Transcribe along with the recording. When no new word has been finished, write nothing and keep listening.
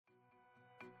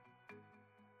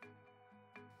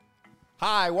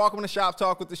Hi, welcome to Shop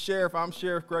Talk with the Sheriff. I'm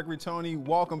Sheriff Gregory Tony.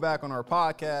 Welcome back on our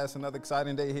podcast. Another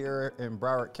exciting day here in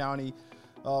Broward County.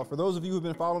 For those of you who've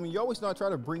been following me, you always know I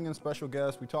try to bring in special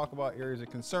guests. We talk about areas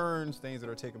of concerns, things that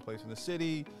are taking place in the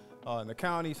city, in the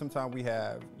county. Sometimes we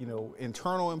have,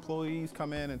 internal employees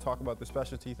come in and talk about the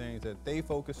specialty things that they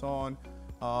focus on.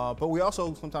 But we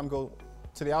also sometimes go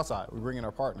to the outside. We bring in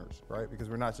our partners, right? Because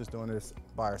we're not just doing this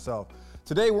by ourselves.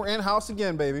 Today, we're in-house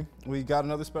again, baby. We got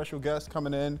another special guest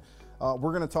coming in.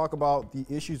 We're going to talk about the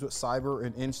issues with cyber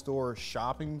and in-store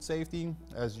shopping safety.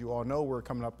 As you all know, we're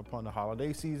coming up upon the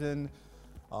holiday season,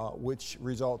 which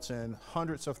results in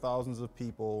hundreds of thousands of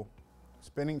people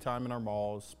spending time in our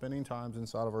malls, spending time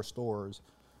inside of our stores,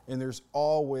 and there's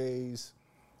always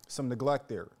some neglect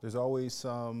there. There's always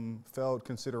some failed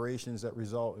considerations that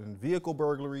result in vehicle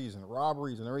burglaries and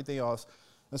robberies and everything else.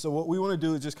 And so what we want to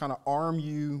do is just kind of arm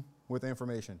you with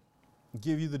information,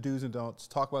 give you the do's and don'ts,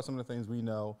 talk about some of the things we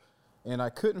know. And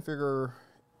I couldn't figure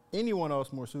anyone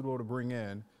else more suitable to bring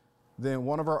in than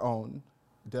one of our own,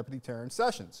 Deputy Terrence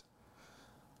Sessions.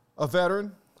 A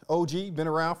veteran, OG, been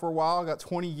around for a while, got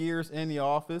 20 years in the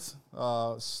office,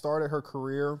 started her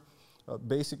career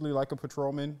basically like a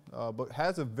patrolman, but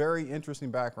has a very interesting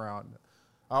background.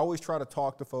 I always try to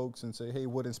talk to folks and say, hey,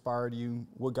 what inspired you?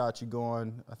 What got you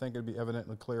going? I think it'd be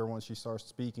evidently clear once she starts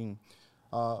speaking.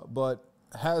 But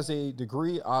has a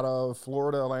degree out of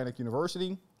Florida Atlantic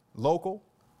University, local,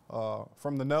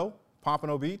 from the know,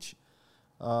 Pompano Beach.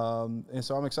 And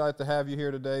so I'm excited to have you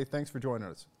here today. Thanks for joining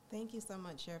us. Thank you so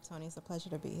much, Sheriff Tony. It's a pleasure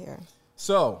to be here.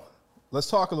 So let's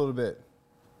talk a little bit.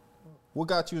 What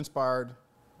got you inspired?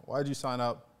 Why did you sign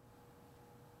up?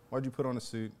 Why did you put on a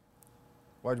suit?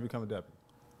 Why did you become a deputy?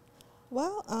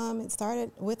 Well, it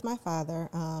started with my father.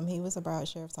 He was a Broward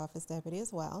Sheriff's Office deputy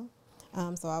as well.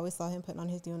 So I always saw him putting on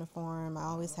his uniform. I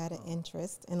always had an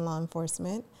interest in law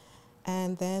enforcement.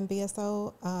 And then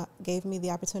BSO gave me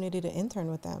the opportunity to intern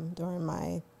with them during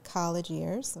my college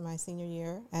years, my senior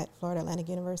year at Florida Atlantic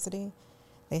University.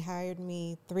 They hired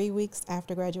me 3 weeks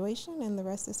after graduation, and the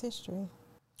rest is history.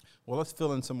 Well, let's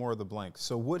fill in some more of the blanks.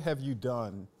 So what have you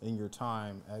done in your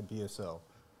time at BSO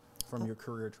from your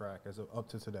career track as of up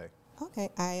to today? Okay,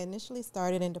 I initially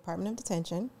started in Department of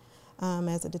Detention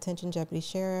as a detention deputy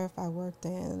sheriff. I worked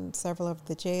in several of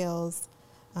the jails.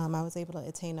 I was able to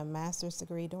attain a master's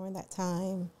degree during that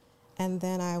time. And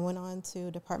then I went on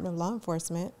to Department of Law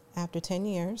Enforcement after 10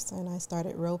 years, and I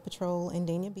started road patrol in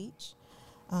Dania Beach.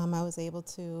 I was able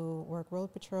to work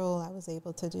road patrol. I was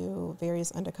able to do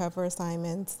various undercover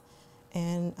assignments,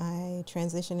 and I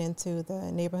transitioned into the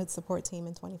neighborhood support team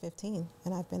in 2015,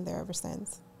 and I've been there ever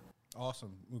since.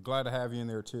 Awesome. We're glad to have you in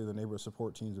there, too. The neighborhood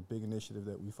support team is a big initiative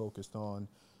that we focused on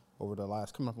over the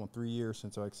last, coming up on 3 years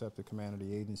since I accepted command of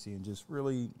the agency, and just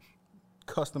really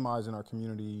customizing our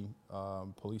community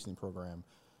policing program.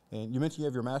 And you mentioned you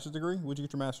have your master's degree. What did you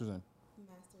get your master's in?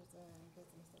 Master's in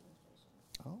Business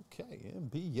Administration. Okay,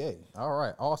 MBA. All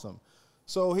right, awesome.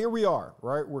 So here we are,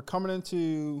 right? We're coming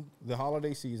into the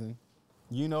holiday season.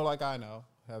 You know, like I know,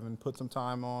 having put some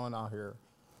time on out here,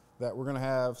 that we're going to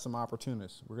have some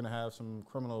opportunists. We're going to have some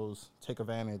criminals take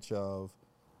advantage of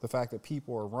the fact that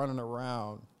people are running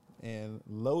around and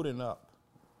loading up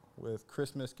with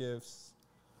Christmas gifts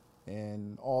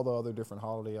and all the other different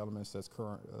holiday elements that's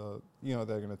current, that are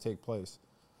going to take place.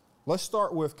 Let's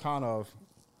start with kind of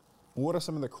what are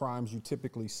some of the crimes you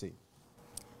typically see?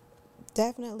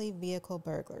 Definitely vehicle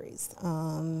burglaries.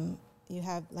 You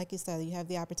have, like you said, you have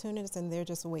the opportunities and they're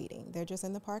just waiting. They're just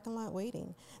in the parking lot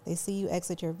waiting. They see you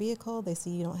exit your vehicle. They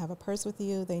see you don't have a purse with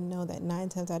you. They know that 9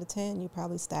 times out of 10, you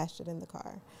probably stashed it in the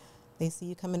car. They see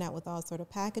you coming out with all sort of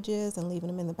packages and leaving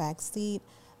them in the back seat,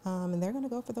 and they're going to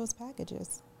go for those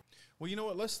packages. Well, you know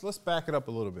what? Let's back it up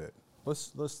a little bit.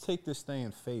 Let's take this thing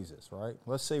in phases, right?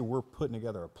 Let's say we're putting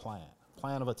together a plan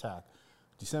of attack.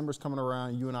 December's coming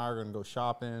around. You and I are going to go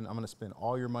shopping. I'm going to spend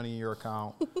all your money in your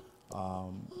account.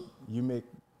 You make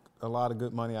a lot of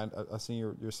good money. I see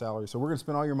your salary. So we're going to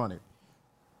spend all your money.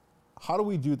 How do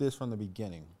we do this from the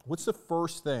beginning? What's the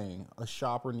first thing a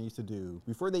shopper needs to do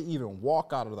before they even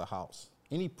walk out of the house?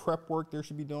 Any prep work they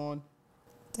should be doing?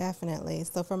 Definitely.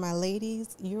 So for my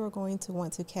ladies, you are going to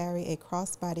want to carry a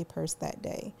crossbody purse that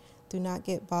day. Do not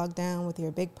get bogged down with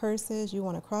your big purses. You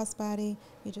want a crossbody.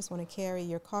 You just want to carry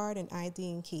your card and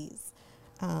ID and keys.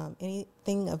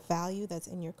 Anything of value that's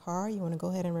in your car, you want to go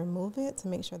ahead and remove it to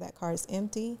make sure that car is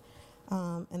empty.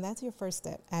 And that's your first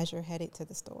step as you're headed to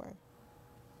the store.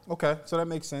 Okay, so that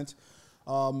makes sense.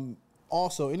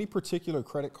 Also, any particular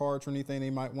credit cards or anything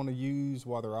they might want to use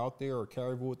while they're out there or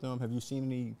carry with them? Have you seen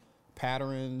any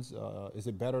patterns? Is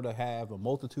it better to have a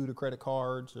multitude of credit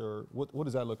cards, or what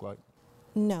does that look like?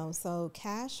 No, so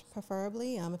cash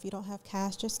preferably. If you don't have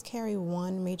cash, just carry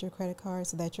one major credit card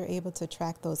so that you're able to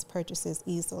track those purchases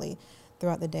easily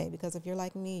throughout the day. Because if you're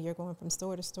like me, you're going from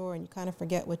store to store and you kind of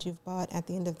forget what you've bought at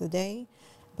the end of the day.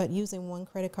 But using one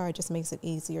credit card just makes it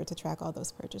easier to track all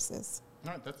those purchases.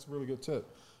 All right, that's a really good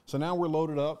tip. So now we're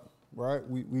loaded up, right?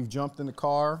 We've jumped in the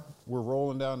car. We're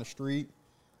rolling down the street.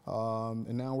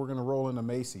 And now we're going to roll into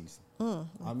Macy's. My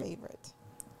favorite.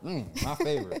 My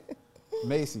favorite.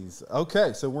 Macy's.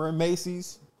 Okay, so we're in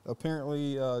Macy's.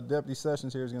 Apparently, Deputy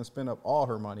Sessions here is going to spend up all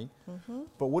her money.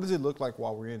 But what does it look like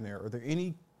while we're in there? Are there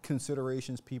any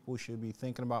considerations people should be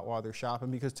thinking about while they're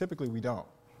shopping? Because typically we don't,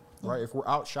 right? If we're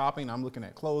out shopping, I'm looking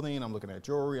at clothing, I'm looking at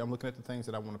jewelry, I'm looking at the things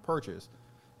that I want to purchase.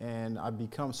 And I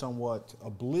become somewhat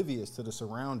oblivious to the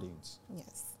surroundings.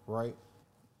 Yes. Right?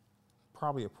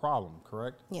 Probably a problem,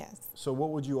 correct? Yes. So what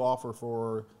would you offer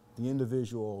for the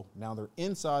individual, now they're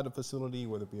inside the facility,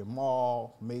 whether it be a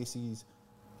mall, Macy's,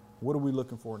 what are we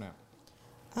looking for now?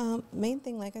 Main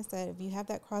thing, like I said, if you have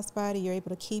that crossbody, you're able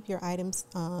to keep your items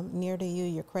near to you,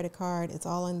 your credit card, it's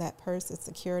all in that purse, it's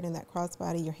secured in that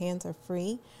crossbody, your hands are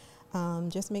free.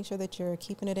 Just make sure that you're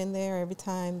keeping it in there every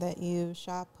time that you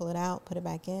shop, pull it out, put it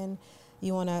back in.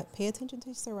 You want to pay attention to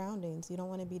your surroundings. You don't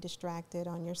want to be distracted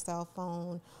on your cell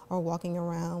phone or walking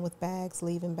around with bags,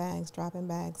 leaving bags, dropping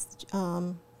bags.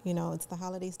 You know, it's the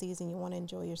holiday season. You want to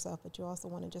enjoy yourself, but you also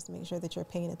want to just make sure that you're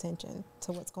paying attention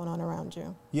to what's going on around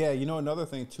you. Yeah, you know, another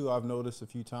thing, too, I've noticed a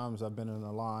few times I've been in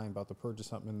a line about to purchase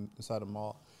something inside a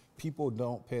mall. People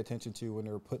don't pay attention to when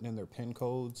they're putting in their PIN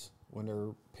codes, when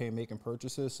they're making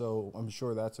purchases. So I'm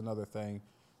sure that's another thing,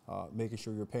 making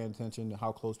sure you're paying attention to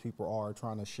how close people are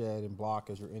trying to shed and block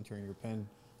as you're entering your PIN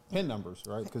numbers,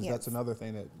 right? Because Yes. that's another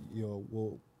thing that, you know,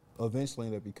 will eventually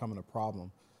end up becoming a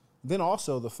problem. Then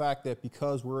also the fact that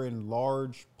because we're in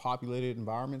large populated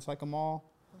environments like a mall,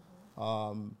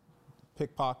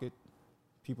 pickpocket,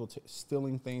 people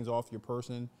stealing things off your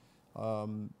person.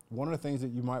 One of the things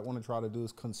that you might want to try to do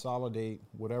is consolidate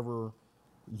whatever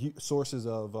sources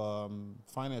of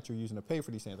finance you're using to pay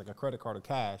for these things, like a credit card or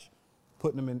cash,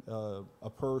 putting them in a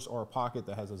purse or a pocket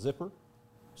that has a zipper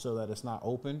so that it's not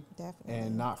open. Definitely.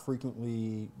 And not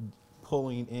frequently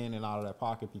pulling in and out of that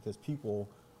pocket, because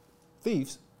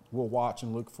thieves will watch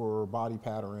and look for body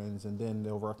patterns, and then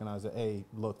they'll recognize that, hey,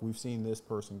 look, we've seen this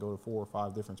person go to 4 or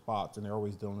 5 different spots, and they're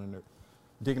always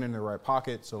digging in their right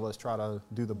pocket, so let's try to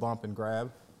do the bump and grab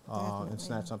and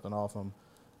snatch something off them.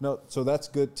 No, so that's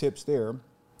good tips there.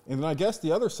 And then I guess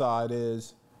the other side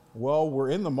is, well, we're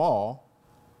in the mall.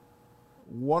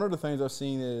 One of the things I've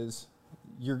seen is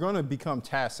you're going to become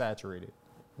task saturated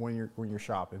when you're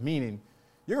shopping, meaning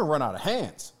you're going to run out of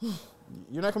hands.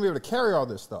 You're not going to be able to carry all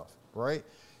this stuff, right?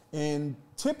 And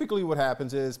typically what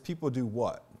happens is people do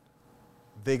what?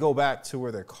 They go back to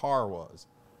where their car was,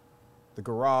 the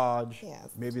garage, Yes.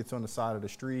 maybe it's on the side of the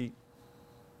street,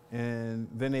 and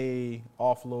then they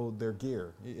offload their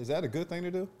gear. Is that a good thing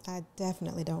to do? I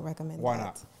definitely don't recommend that. Why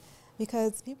not?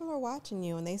 Because people are watching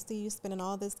you and they see you spending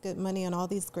all this good money on all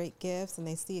these great gifts, and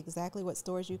they see exactly what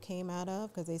stores you came out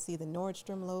of because they see the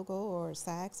Nordstrom logo or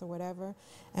Saks or whatever.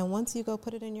 And once you go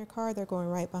put it in your car, they're going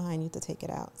right behind you to take it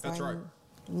out. So That's right.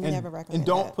 Never recommend And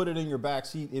don't that. put it in your back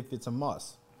seat if it's a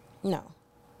must. No.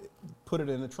 Put it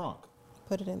in the trunk.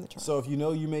 Put it in the trunk. So if you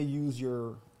know you may use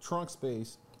your trunk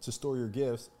space to store your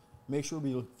gifts, make sure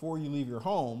before you leave your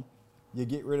home, you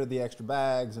get rid of the extra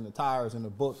bags and the tires and the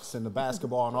books and the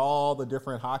basketball and all the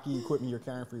different hockey equipment you're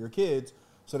carrying for your kids,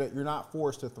 so that you're not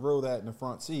forced to throw that in the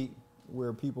front seat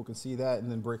where people can see that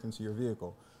and then break into your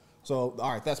vehicle. So,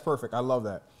 all right, that's perfect. I love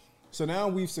that. So now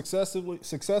we've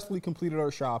successfully completed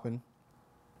our shopping.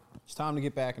 It's time to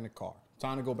get back in the car.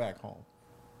 Time to go back home.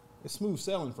 It's smooth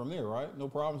sailing from there, right? No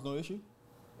problems, no issue?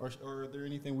 Or are there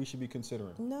anything we should be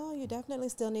considering? No, you definitely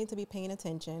still need to be paying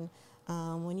attention.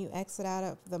 When you exit out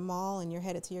of the mall and you're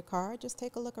headed to your car, just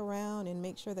take a look around and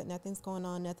make sure that nothing's going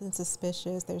on, nothing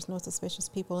suspicious. There's no suspicious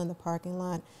people in the parking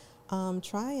lot.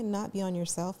 Try and not be on your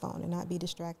cell phone and not be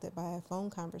distracted by a phone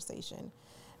conversation.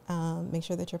 Make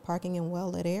sure that you're parking in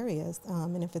well-lit areas.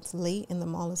 And if it's late and the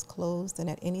mall is closed, and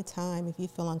at any time, if you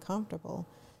feel uncomfortable,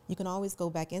 you can always go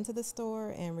back into the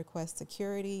store and request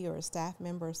security or a staff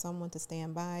member or someone to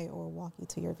stand by or walk you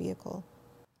to your vehicle.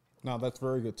 No, that's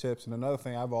very good tips. And another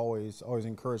thing I've always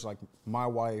encouraged, like my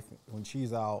wife, when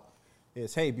she's out,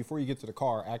 is, hey, before you get to the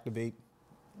car, activate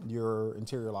your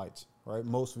interior lights, right?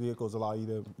 Most vehicles allow you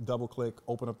to double click,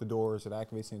 open up the doors, it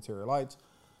activates the interior lights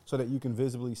so that you can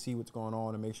visibly see what's going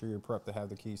on and make sure you're prepped to have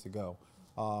the keys to go.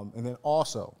 And then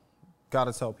also, got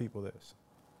to tell people this,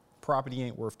 property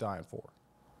ain't worth dying for.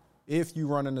 If you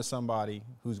run into somebody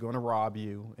who's going to rob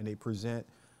you and they present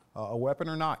a weapon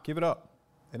or not, give it up.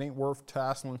 It ain't worth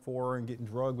tasseling for and getting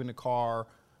drugged in the car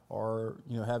or,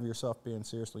 have yourself being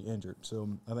seriously injured. So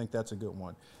I think that's a good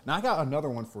one. Now, I got another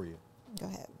one for you. Go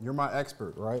ahead. You're my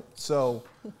expert, right? So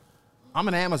I'm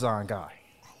an Amazon guy.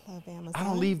 I love Amazon. I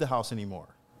don't leave the house anymore.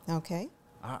 Okay.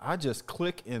 I just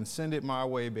click and send it my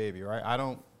way, baby, right? I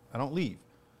don't leave.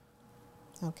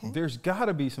 Okay. There's got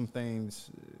to be some things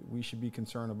we should be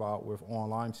concerned about with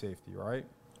online safety, right?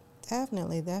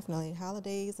 Definitely, definitely.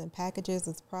 Holidays and packages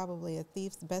is probably a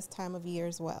thief's best time of year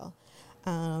as well.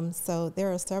 So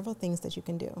there are several things that you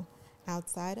can do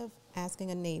outside of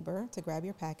asking a neighbor to grab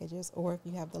your packages, or if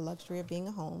you have the luxury of being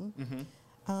at home.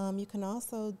 You can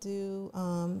also do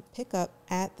pickup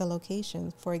at the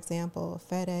location. For example,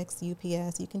 FedEx,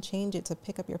 UPS, you can change it to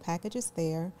pick up your packages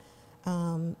there.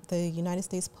 The United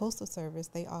States Postal Service,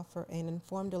 they offer an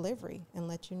informed delivery and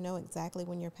let you know exactly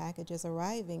when your package is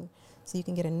arriving, so you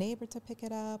can get a neighbor to pick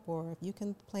it up, or if you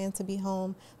can plan to be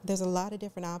home. There's a lot of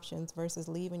different options versus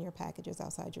leaving your packages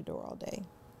outside your door all day.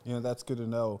 That's good to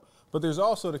know. But there's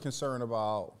also the concern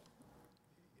about,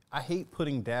 I hate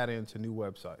putting data into new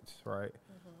websites, right?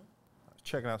 I was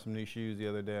checking out some new shoes the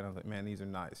other day, and I was like, man, these are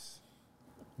nice.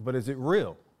 But is it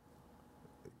real?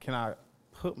 Can I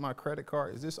put my credit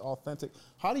card? Is this authentic?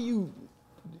 How do you,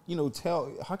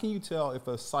 tell? How can you tell if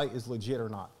a site is legit or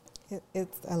not?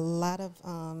 It's a lot of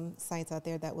sites out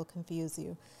there that will confuse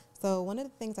you. So one of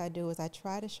the things I do is I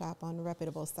try to shop on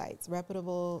reputable sites,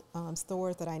 reputable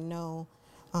stores that I know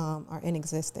are in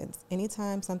existence.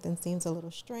 Anytime something seems a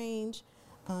little strange,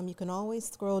 you can always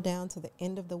scroll down to the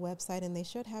end of the website, and they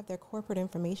should have their corporate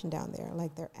information down there,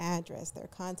 like their address, their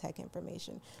contact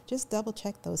information. Just double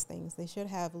check those things. They should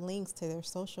have links to their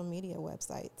social media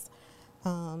websites.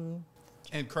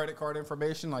 And credit card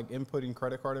information, like inputting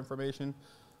credit card information.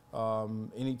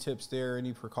 Any tips there,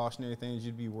 any precautionary things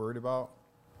you'd be worried about?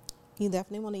 You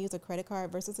definitely want to use a credit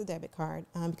card versus a debit card,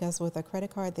 because with a credit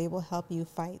card, they will help you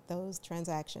fight those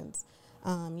transactions.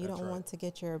 You don't want to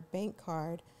get your bank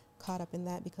card caught up in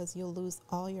that, because you'll lose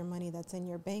all your money that's in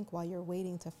your bank while you're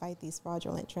waiting to fight these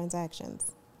fraudulent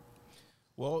transactions.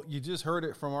 Well, you just heard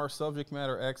it from our subject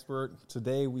matter expert.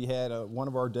 Today we had one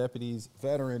of our deputies,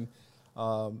 veteran,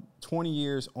 20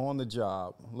 years on the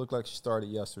job. Looked like she started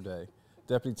yesterday.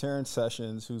 Deputy Terrence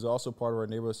Sessions, who's also part of our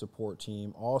neighborhood support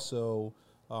team, also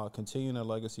continuing a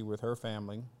legacy with her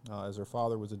family, as her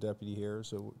father was a deputy here,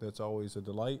 so that's always a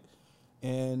delight.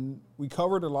 And we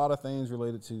covered a lot of things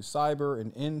related to cyber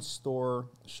and in-store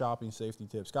shopping safety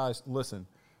tips. Guys, listen,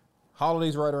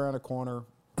 holidays right around the corner.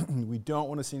 We don't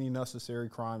want to see any unnecessary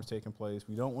crimes taking place.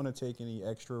 We don't want to take any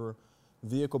extra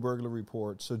vehicle burglary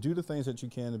reports. So do the things that you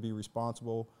can to be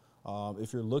responsible.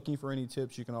 If you're looking for any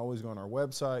tips, you can always go on our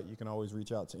website. You can always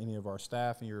reach out to any of our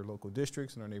staff in your local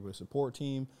districts and our neighborhood support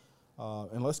team.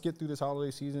 And let's get through this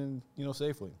holiday season,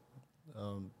 safely.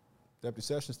 Deputy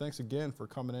Sessions, thanks again for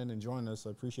coming in and joining us.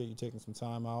 I appreciate you taking some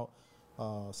time out,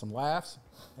 some laughs,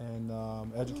 and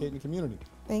educating the community.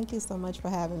 Thank you so much for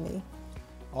having me.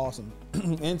 Awesome.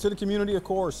 And to the community, of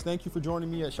course, thank you for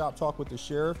joining me at Shop Talk with the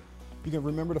Sheriff. You can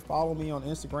remember to follow me on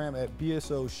Instagram at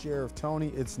BSO Sheriff Tony.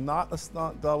 It's not a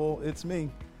stunt double, it's me.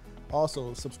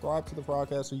 Also, subscribe to the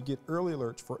podcast so you get early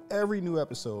alerts for every new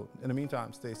episode. In the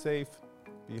meantime, stay safe,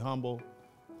 be humble,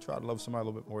 try to love somebody a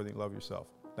little bit more than you love yourself.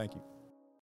 Thank you.